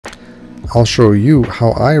I'll show you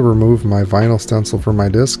how I remove my vinyl stencil from my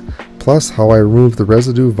disc, plus how I remove the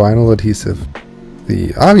residue vinyl adhesive.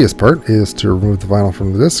 The obvious part is to remove the vinyl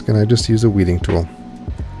from the disc, and I just use a weeding tool.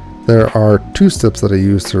 There are two steps that I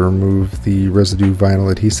use to remove the residue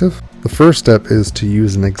vinyl adhesive. The first step is to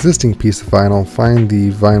use an existing piece of vinyl, find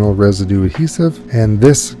the vinyl residue adhesive, and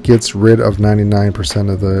this gets rid of 99%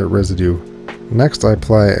 of the residue. Next, I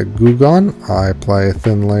apply a glue gun. I apply a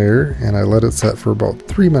thin layer and I let it set for about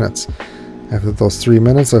 3 minutes. After those 3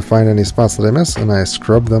 minutes, I find any spots that I miss and I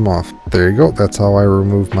scrub them off. There you go, that's how I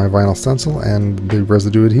remove my vinyl stencil and the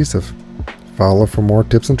residue adhesive. Follow for more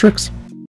tips and tricks.